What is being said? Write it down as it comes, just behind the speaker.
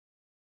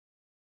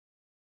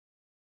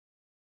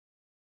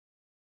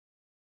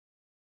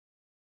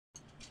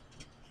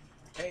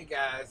Hey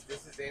guys,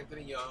 this is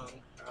Anthony Young,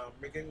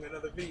 making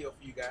another video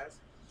for you guys.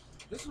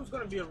 This one's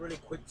going to be a really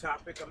quick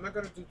topic. I'm not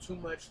going to do too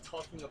much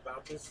talking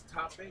about this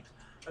topic.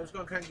 I'm just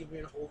going to kind of give you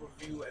an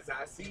overview as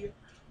I see it,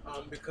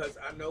 because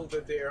I know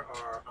that there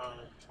are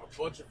a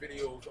bunch of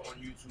videos on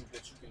YouTube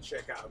that you can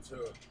check out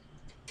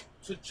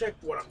to check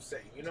what I'm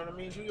saying. You know what I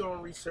mean? Do your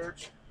own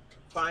research,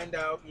 find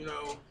out,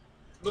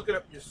 look it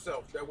up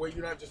yourself. That way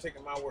you're not just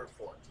taking my word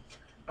for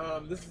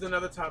it. This is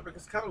another topic.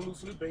 It's kind of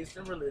loosely based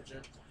in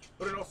religion,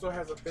 but it also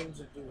has a thing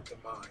to do with the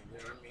mind. You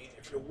know what I mean?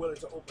 If you're willing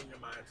to open your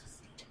mind to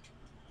see.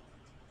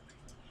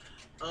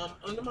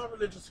 Under my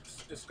religious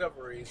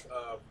discoveries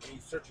of me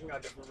searching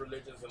out different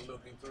religions and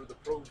looking through the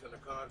pros and the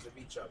cons of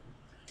each of them,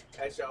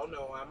 as y'all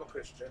know, I'm a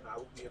Christian. I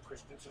will be a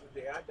Christian to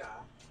the day I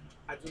die.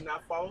 I do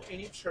not follow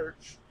any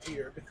church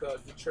here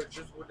because the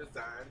churches were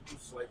designed through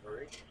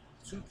slavery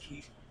to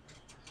keep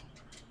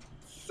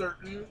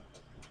certain.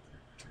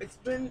 It's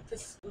been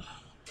it's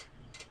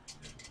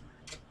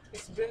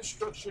it's been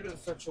structured in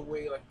such a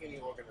way like any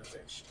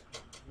organization,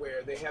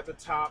 where they have the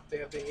top, they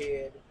have the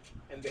head,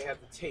 and they have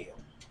the tail.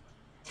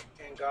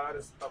 And God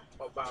is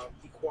about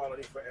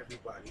equality for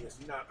everybody. It's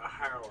not a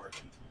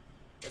hierarchy.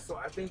 And so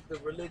I think the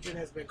religion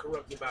has been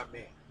corrupted by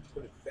man.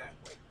 Put it that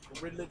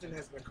way. Religion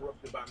has been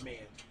corrupted by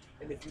man.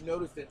 And if you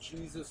notice that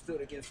Jesus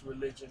stood against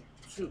religion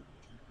too,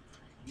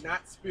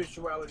 not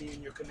spirituality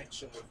in your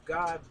connection with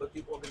God, but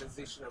the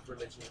organization of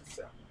religion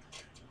itself.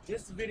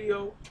 This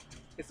video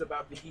is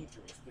about the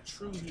Hebrews, the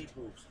true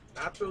Hebrews,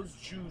 not those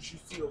Jews you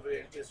see over there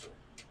in Israel,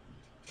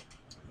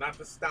 not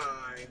the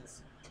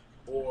Steins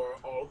or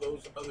all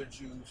those other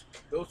Jews.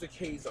 Those are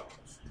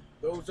Khazars.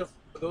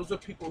 Those are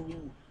people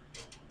who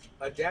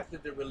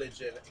adapted the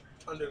religion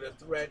under the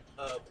threat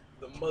of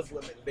the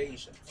Muslim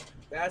invasions.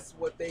 That's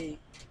what they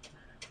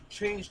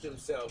changed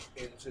themselves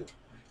into.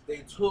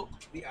 They took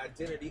the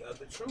identity of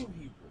the true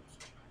Hebrews.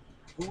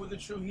 Who were the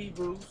true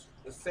Hebrews?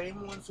 The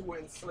same ones who were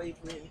in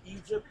slavery in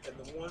Egypt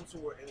and the ones who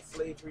were in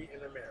slavery in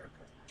America.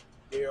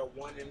 They are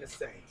one and the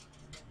same.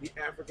 The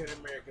African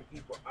American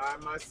people, I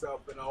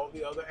myself and all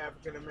the other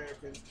African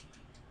Americans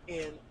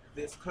in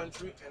this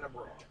country and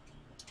abroad.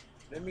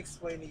 Let me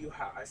explain to you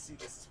how I see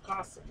this as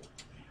possible.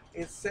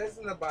 It says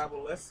in the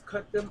Bible, let's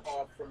cut them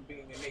off from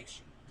being a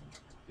nation.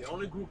 The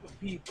only group of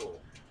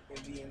people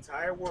in the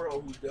entire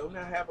world who do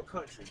not have a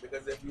country,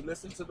 because if you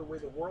listen to the way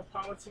the world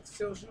politics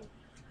tells you,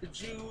 the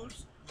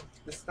Jews,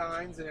 the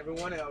Steins, and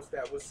everyone else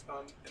that was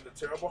in the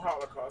terrible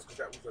Holocaust, because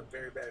that was a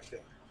very bad thing,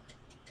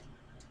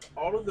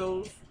 all of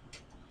those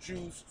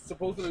Jews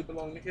supposedly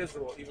belong to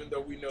Israel, even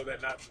though we know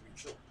that not to be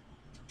true.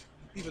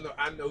 Even though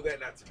I know that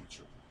not to be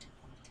true.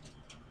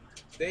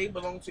 They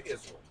belong to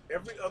Israel.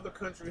 Every other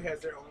country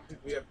has their own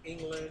people. We have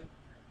England,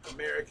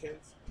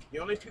 Americans. The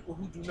only people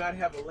who do not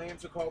have a land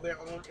to call their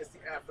own is the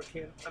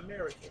African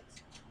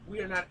Americans. We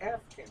are not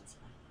Africans.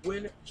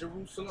 When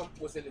Jerusalem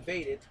was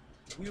invaded,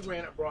 we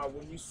ran abroad.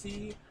 When you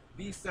see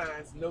these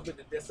signs, know that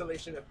the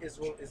desolation of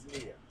Israel is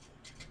near.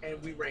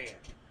 And we ran.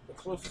 The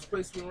closest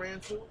place we ran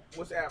to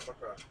was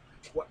Africa.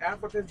 Well,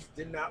 Africans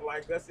did not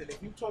like us, and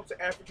if you talk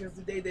to Africans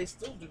today, they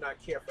still do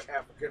not care for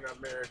African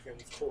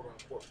Americans, quote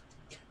unquote,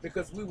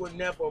 because we were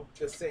never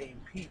the same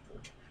people.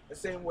 The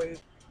same way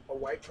a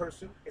white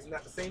person is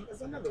not the same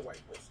as another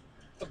white person.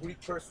 A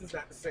Greek person is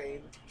not the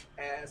same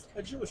as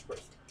a Jewish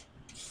person.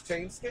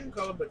 Same skin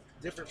color, but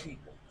different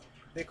people.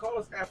 They call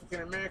us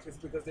African Americans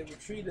because they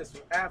retreated us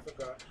from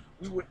Africa.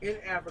 We were in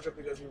Africa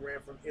because we ran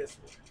from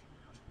Israel.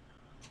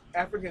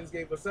 Africans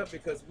gave us up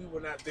because we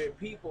were not their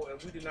people and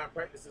we did not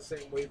practice the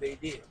same way they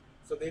did.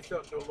 So they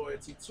felt no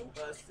loyalty to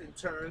us, in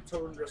turn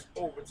turned us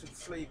over to the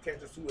slave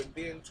catchers, who in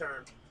their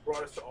turn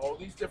brought us to all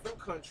these different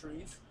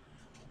countries,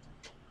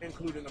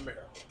 including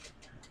America.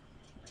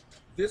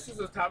 This is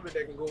a topic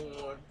that can go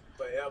on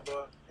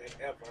forever and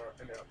ever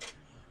and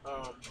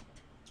ever.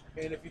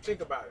 And if you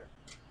think about it,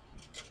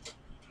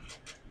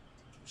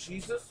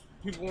 Jesus,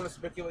 people want to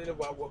speculate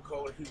about what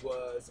color he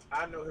was.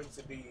 I know him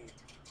to be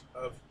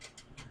of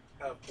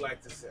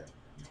black descent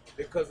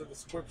because of the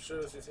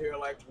scriptures. His hair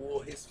like wool,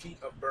 his feet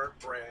of burnt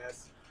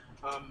brass.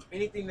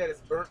 Anything that is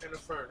burnt in a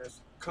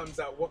furnace comes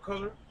out what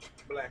color?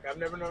 Black. I've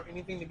never known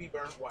anything to be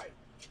burnt white.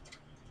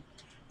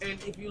 And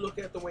if you look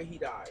at the way he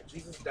died,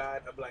 Jesus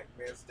died a black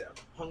man's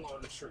death, hung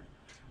on a tree.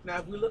 Now,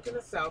 if we look in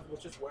the South,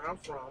 which is where I'm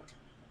from,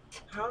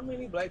 how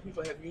many black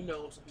people have you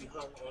known to be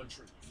hung on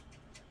trees?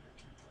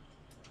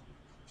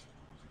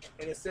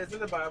 And it says in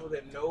the Bible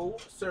that no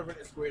servant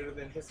is greater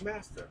than his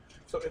master.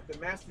 So if the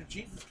master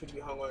Jesus can be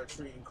hung on a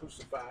tree and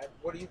crucified,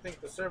 what do you think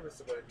the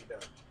servants are going to be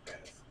done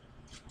as?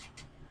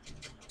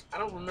 I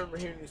don't remember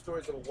hearing these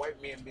stories of a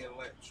white man being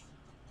lynched.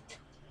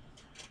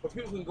 But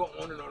people can go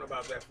on and on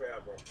about that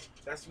forever.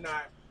 That's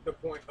not the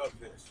point of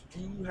this.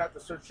 You have to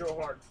search your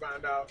heart and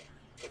find out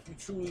if you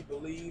truly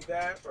believe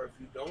that or if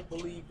you don't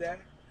believe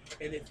that.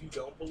 And if you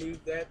don't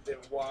believe that, then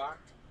why?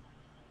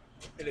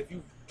 And if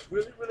you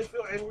really, really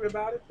feel angry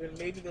about it, then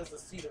maybe there's a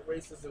seed of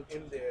racism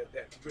in there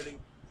that really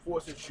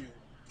forces you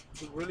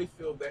to really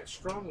feel that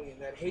strongly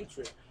and that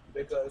hatred,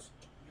 because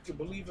you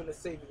can believe in a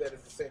Savior that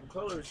is the same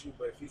color as you,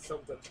 but if he's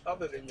something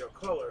other than your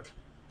color,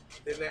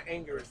 then that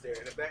anger is there.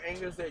 And if that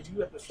anger is there, you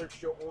have to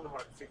search your own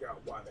heart and figure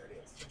out why that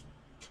is.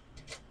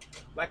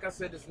 Like I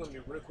said, this is going to be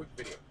a real quick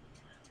video.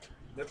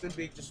 Nothing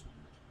big, just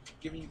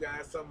giving you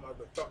guys some of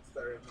the thoughts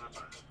that are in my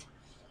mind.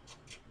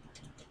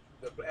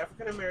 The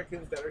African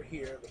Americans that are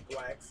here, the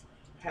blacks,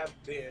 have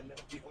been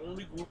the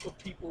only group of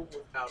people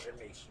without a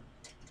nation.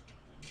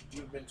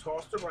 We've been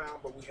tossed around,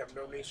 but we have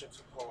no nation to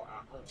call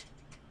our own.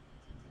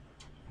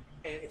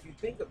 And if you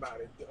think about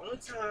it, the only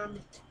time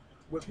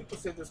when people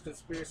say there's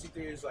conspiracy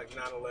theories like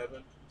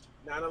 9/11,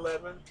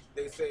 9/11,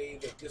 they say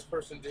that this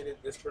person did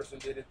it, this person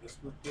did it, this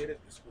group did it,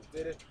 this group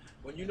did it.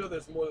 When you know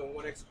there's more than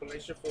one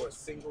explanation for a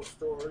single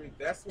story,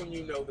 that's when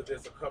you know that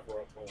there's a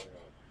cover-up going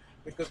on.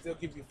 Because they'll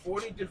give you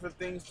 40 different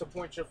things to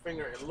point your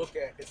finger and look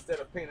at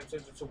instead of paying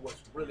attention to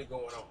what's really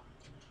going on.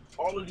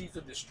 All of these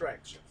are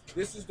distractions.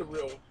 This is the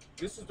real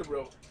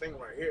thing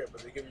right here,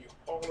 but they're giving you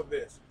all of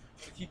this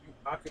to keep you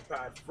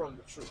occupied from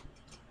the truth.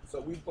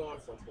 So we've gone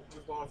from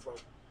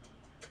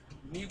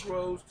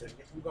Negroes to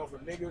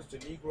niggers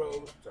to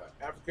Negroes to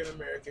African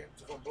American,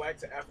 from black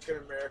to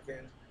African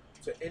American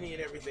to any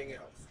and everything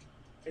else,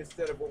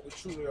 instead of what we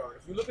truly are.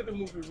 If you look at the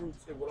movie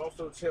Roots, it will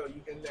also tell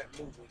you in that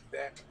movie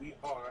that we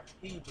are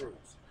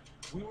Hebrews.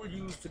 We were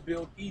used to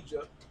build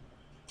Egypt,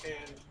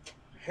 and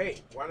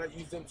hey, why not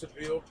use them to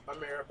build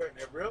America and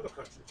every other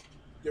country?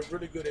 They're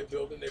really good at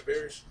building, they're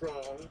very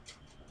strong,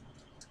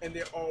 and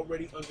they're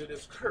already under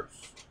this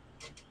curse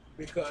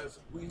because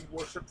we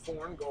worship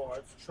foreign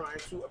gods trying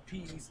to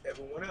appease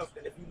everyone else.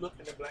 And if you look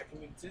in the black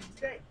community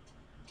today,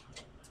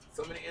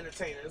 so many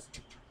entertainers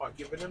are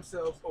giving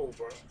themselves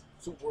over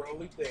to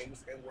worldly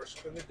things and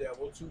worshiping the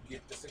devil to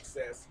get the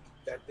success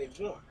that they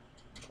want.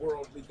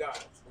 Worldly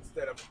gods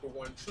instead of the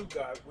one true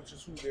God, which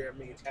is who they're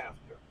made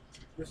after.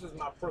 This is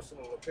my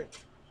personal opinion.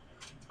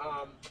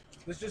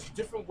 There's just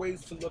different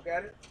ways to look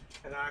at it,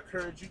 and I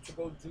encourage you to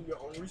go do your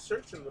own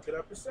research and look it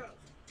up yourself.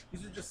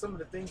 These are just some of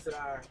the things that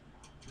I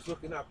was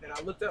looking up, and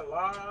I looked at a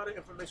lot of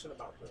information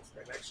about this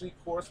and actually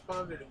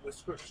corresponded it with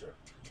scripture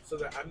so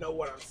that I know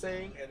what I'm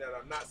saying and that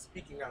I'm not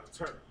speaking out of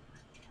turn.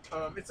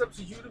 It's up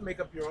to you to make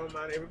up your own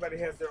mind. Everybody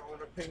has their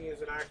own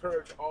opinions, and I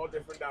encourage all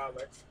different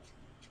dialects.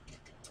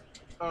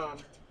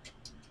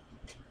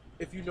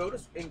 If you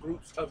notice, in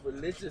groups of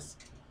religious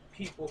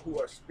people who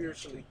are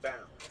spiritually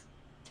bound,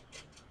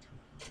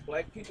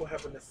 black people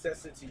have a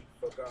necessity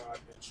for God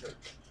and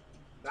church.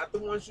 Not the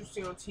ones you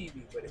see on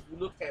TV, but if you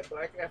look at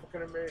black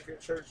African American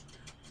church,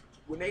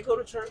 when they go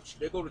to church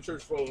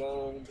for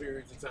long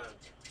periods of time.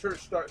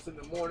 Church starts in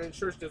the morning,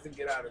 church doesn't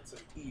get out until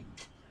the evening.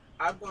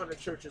 I've gone to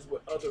churches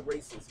with other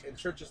races, and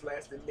churches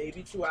lasted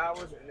maybe 2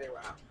 hours and they were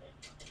out.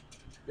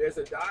 There's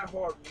a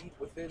die-hard need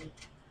within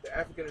the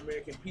African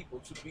American people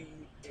to be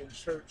in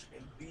church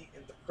and be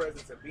in the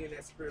presence and be in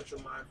that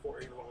spiritual mind for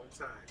a long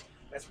time.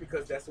 That's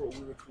because that's what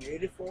we were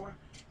created for.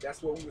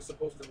 That's what we were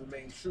supposed to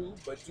remain true.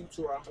 But due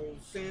to our own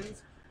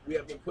sins, we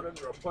have been put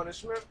under a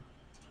punishment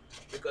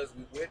because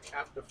we went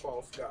after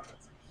false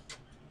gods.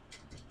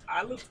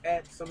 I looked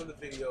at some of the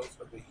videos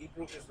of the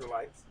Hebrew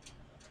Israelites.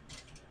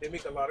 They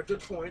make a lot of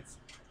good points.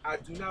 I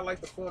do not like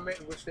the format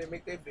in which they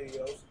make their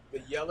videos. The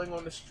yelling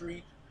on the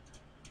street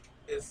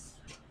is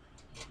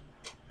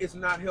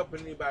not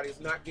helping anybody. It's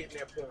not getting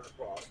their point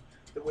across.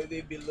 The way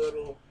they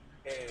belittle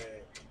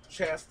and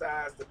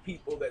chastise the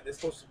people that they're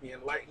supposed to be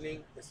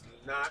enlightening is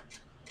not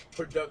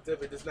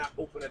productive. It does not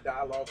open a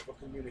dialogue for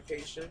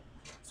communication.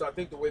 So I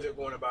think the way they're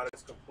going about it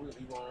is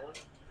completely wrong.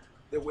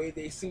 The way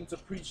they seem to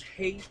preach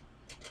hate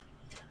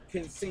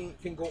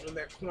can go in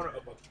that corner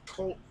of a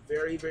cult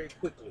very, very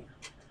quickly.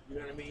 You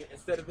know what I mean?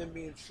 Instead of them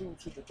being true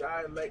to the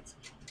dialect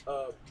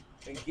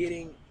and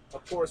getting a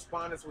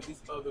correspondence with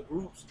these other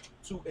groups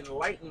to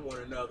enlighten one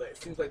another,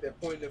 it seems like they're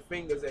pointing their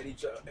fingers at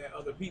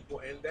other people,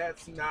 and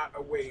that's not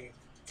a way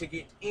to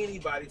get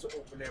anybody to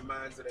open their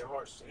minds and their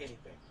hearts to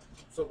anything.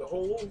 So the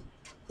whole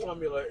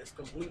formula is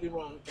completely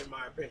wrong in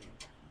my opinion.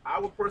 I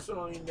would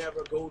personally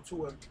never go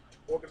to an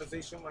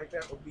organization like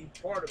that or be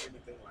part of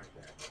anything like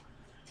that.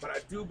 But I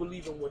do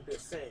believe in what they're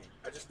saying.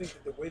 I just think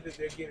that the way that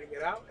they're getting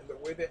it out and the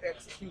way they're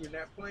executing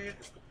that plan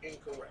is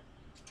incorrect.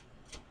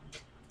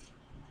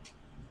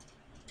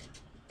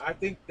 I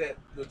think that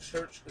the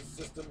church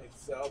system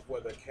itself,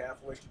 whether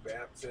Catholic,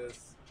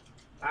 Baptist,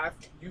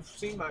 you've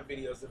seen my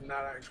videos. If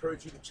not, I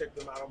encourage you to check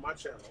them out on my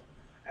channel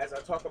as I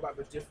talk about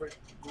the different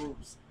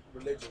groups,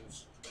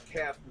 religions,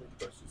 Catholic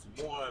versus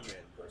Mormon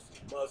versus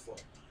Muslim.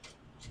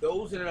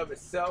 Those in and of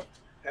itself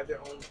have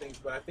their own things,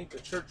 but I think the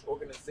church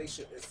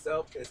organization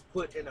itself is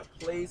put in a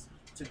place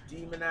to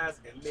demonize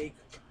and make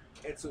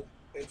and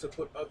to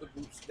put other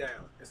groups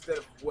down instead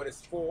of what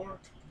it's for,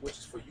 which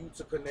is for you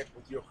to connect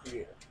with your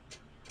creator.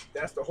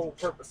 That's the whole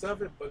purpose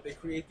of it, but they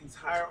create these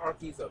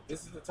hierarchies of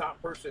this is the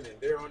top person and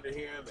they're under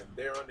him and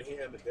they're under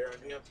him and they're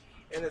under him,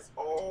 and it's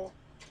all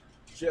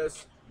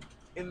just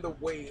in the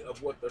way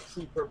of what the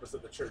true purpose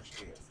of the church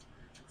is.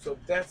 So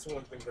that's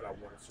one thing that I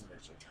wanted to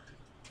mention.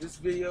 This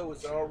video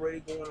is already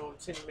going on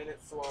 10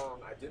 minutes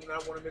long. I did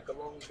not want to make a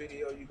long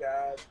video, you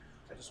guys.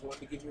 I just wanted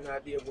to give you an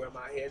idea of where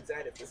my head's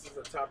at. If this is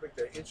a topic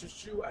that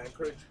interests you, I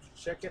encourage you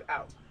to check it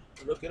out.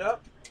 Look it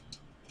up.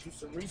 do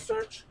some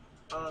research.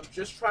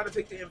 Just try to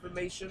take the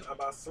information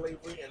about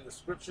slavery and the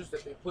scriptures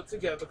that they put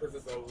together, because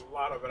there's a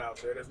lot of it out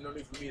there. There's no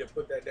need for me to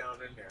put that down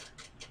in there.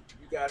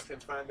 You guys can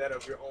find that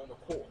of your own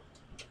accord.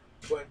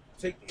 But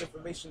take the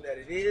information that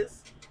it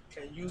is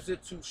and use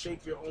it to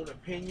shape your own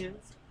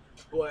opinions.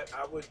 But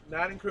I would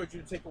not encourage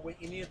you to take away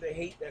any of the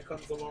hate that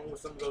comes along with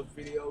some of those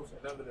videos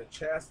and other the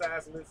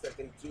chastisements that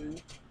they do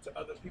to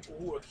other people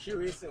who are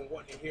curious and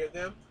want to hear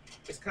them.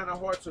 It's kind of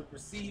hard to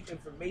receive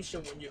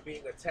information when you're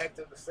being attacked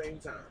at the same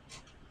time.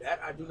 That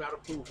I do not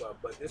approve of,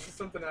 but this is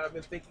something that I've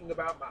been thinking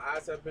about. My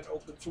eyes have been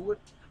open to it.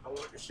 I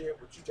wanted to share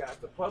it with you guys,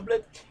 the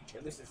public,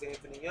 and this is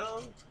Anthony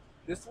Young.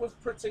 This was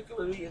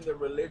particularly in the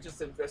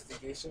religious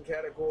investigation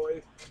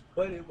category,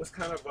 but it was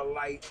kind of a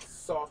light,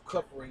 soft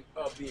covering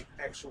of the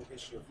actual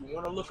issue. If you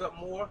want to look up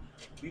more,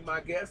 be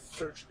my guest,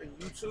 search on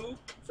YouTube,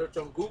 search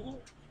on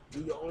Google,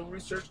 do your own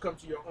research, come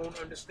to your own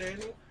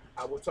understanding.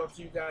 I will talk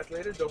to you guys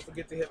later. Don't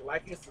forget to hit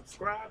like and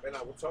subscribe, and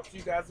I will talk to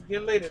you guys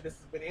again later. This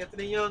has been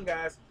Anthony Young,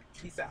 guys.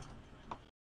 Peace out.